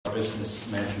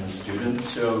business management student.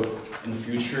 So in the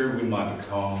future, we might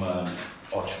become an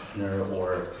entrepreneur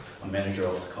or a manager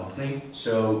of the company.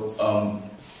 So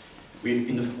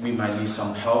we might need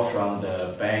some help from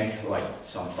the bank, like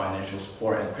some financial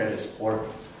support and credit support.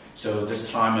 So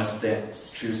this time I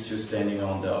choose to standing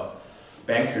on the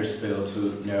banker's field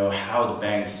to know how the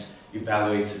banks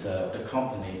evaluate the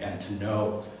company and to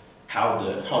know how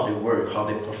they work, how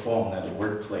they perform at the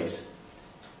workplace.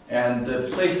 And the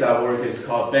place that I work is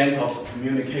called Bank of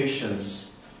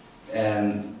Communications,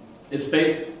 and it's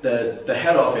based, the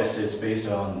head office is based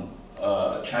on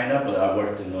China, but I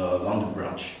worked in the London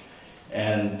branch.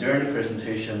 And during the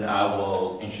presentation, I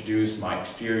will introduce my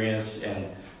experience and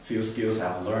few skills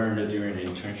I've learned during the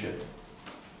internship.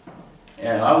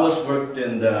 And I worked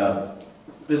in the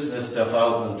business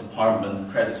development department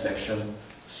credit section.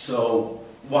 So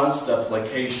once the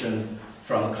application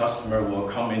from the customer will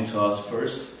come into us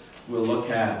first, we'll look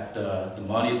at the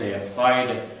money they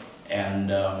applied and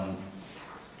the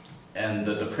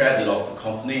credit of the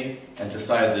company and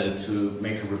decide to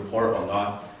make a report or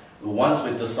not. Once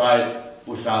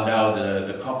we found out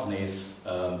the company is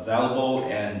valuable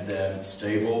and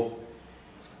stable,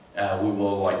 we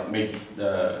will make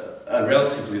a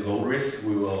relatively low risk.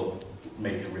 We will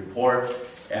make a report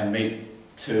and make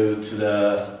to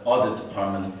the audit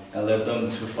department and let them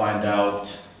to find out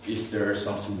is there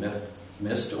something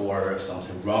missed or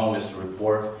something wrong with the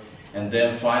report. And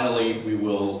then finally we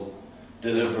will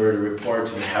deliver the report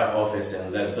to the head office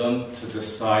and let them to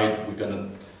decide we're going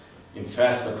to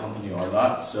invest the company or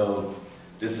not. So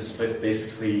this is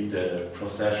basically the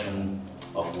procession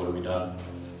of what we've done.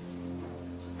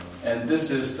 And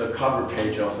this is the cover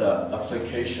page of the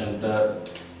application.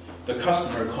 The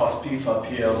customer calls BIFA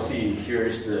PLC. Here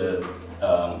is the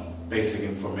basic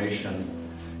information.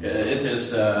 It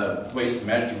is a waste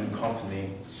management company.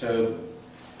 So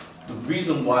the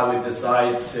reason why we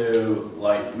decide to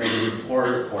make a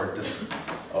report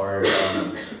or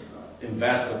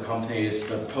invest the company is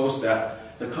the post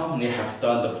that the company has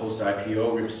done the post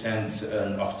IPO represents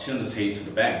an opportunity to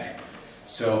the bank.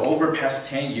 So over past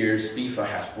 10 years, BIFA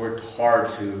has worked hard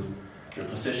to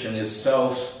reposition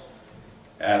itself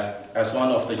as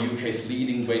one of the UK's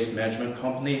leading waste management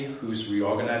company who's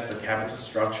reorganized the capital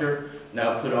structure,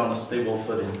 now put on a stable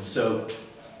footing. So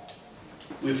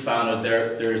we found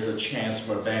that there is a chance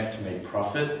for a bank to make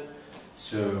profit.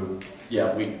 So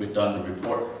yeah, we've done the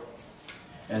report.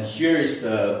 And here is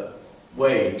the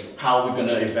way how we're going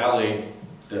to evaluate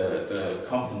the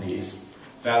company is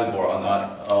valuable or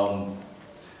not.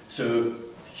 So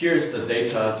here's the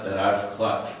data that I've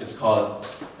collected. It's called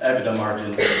EBITDA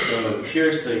margin. So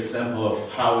here's the example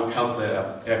of how we calculate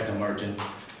EBITDA margin.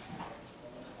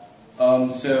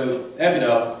 So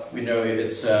EBITDA, we know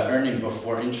it's earning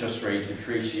before interest rate,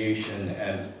 depreciation,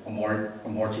 and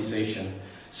amortization.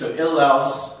 So it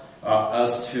allows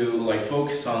us to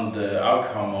focus on the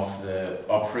outcome of the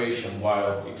operation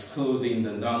while excluding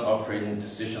the non-operating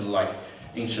decision like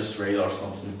interest rate or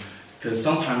something. Because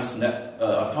sometimes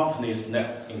a company's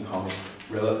net income is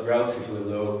relatively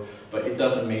low, but it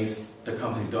doesn't mean the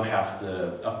company don't have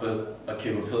the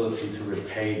capability to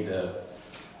repay the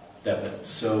debit.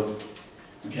 So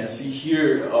you can see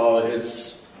here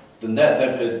it's the net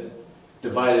debit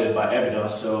divided by EBITDA.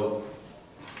 So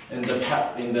in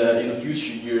the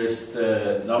future years,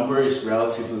 the number is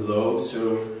relatively low.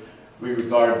 So we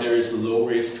regard there is low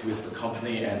risk with the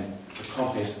company and the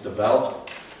company is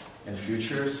developed in the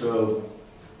future. So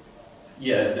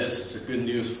yeah, this is a good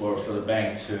news for the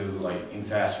bank to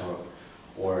invest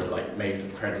or make the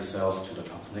credit sales to the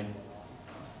company.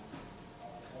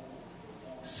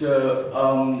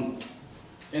 So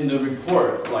in the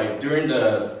report, during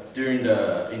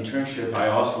the internship, I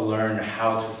also learned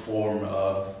how to form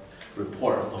a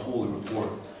report, the whole report.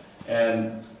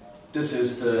 And this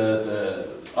is the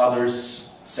other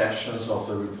sections of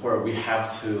the report we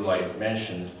have to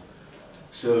mention.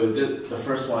 So the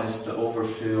first one is the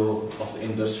overview of the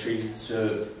industry.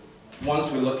 So once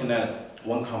we're looking at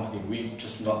one company, we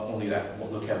just not only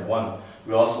look at one,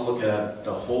 we also look at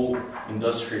the whole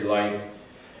industry.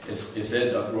 Is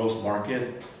it a growth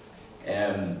market,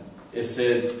 and is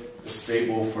it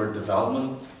stable for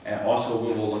development? And also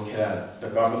we will look at the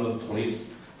government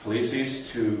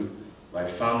policies to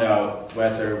find out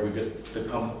whether the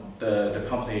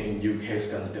company in UK is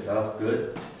going to develop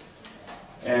good.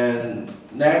 And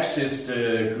next is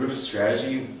the group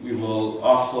strategy. We will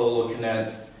also look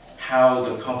at how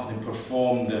the company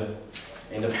performed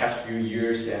in the past few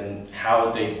years and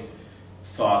how they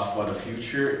thought for the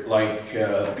future.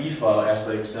 BIFA as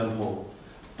the example,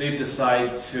 they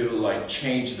decide to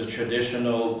change the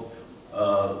traditional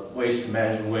waste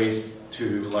management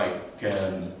to like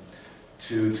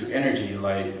to energy,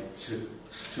 like to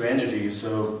energy.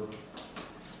 So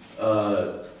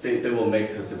they will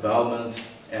make a development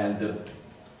and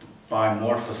buy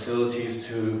more facilities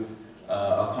to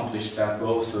accomplish that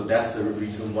goal. So that's the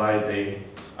reason why they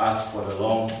ask for the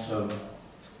loan. So,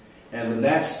 and the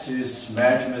next is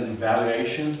management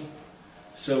evaluation.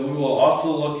 So we will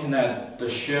also looking at the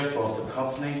shift of the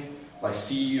company, like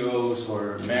CEOs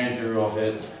or manager of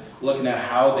it, looking at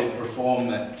how they perform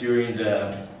during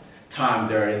the time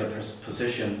they're in the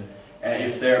position, and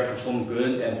if they perform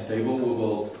good and stable,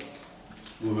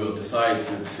 we will decide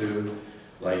to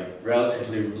like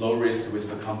relatively low risk with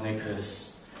the company,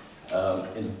 because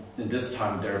in this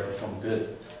time they perform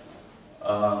good.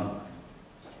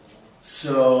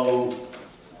 So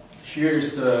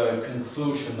here's the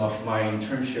conclusion of my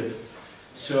internship.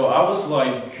 So I was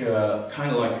like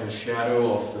kind of like a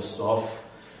shadow of the staff.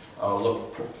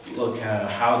 Look at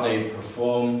how they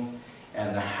perform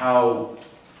and how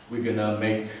we're gonna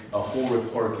make a whole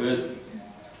report good.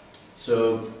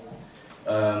 So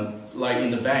like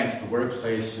in the bank, the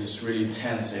workplace is really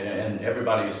tense and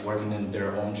everybody is working in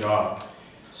their own job.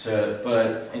 So,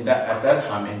 but at that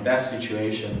time, in that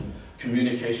situation,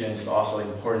 communication is also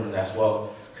important as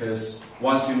well, because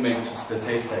once you make a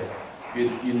statistic,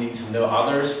 you need to know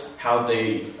others, how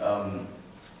they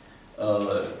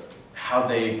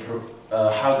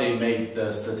make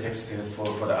the statistic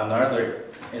for the another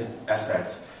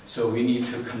aspect. So we need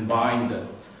to combine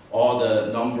all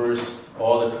the numbers,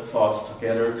 all the thoughts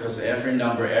together, because every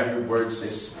number, every word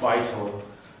is vital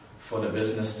for the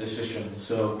business decision.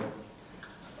 So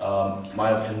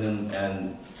my opinion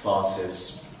and thoughts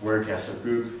is work as a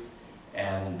group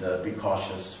and be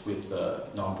cautious with the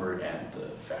number and the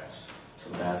facts. So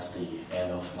that's the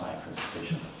end of my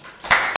presentation.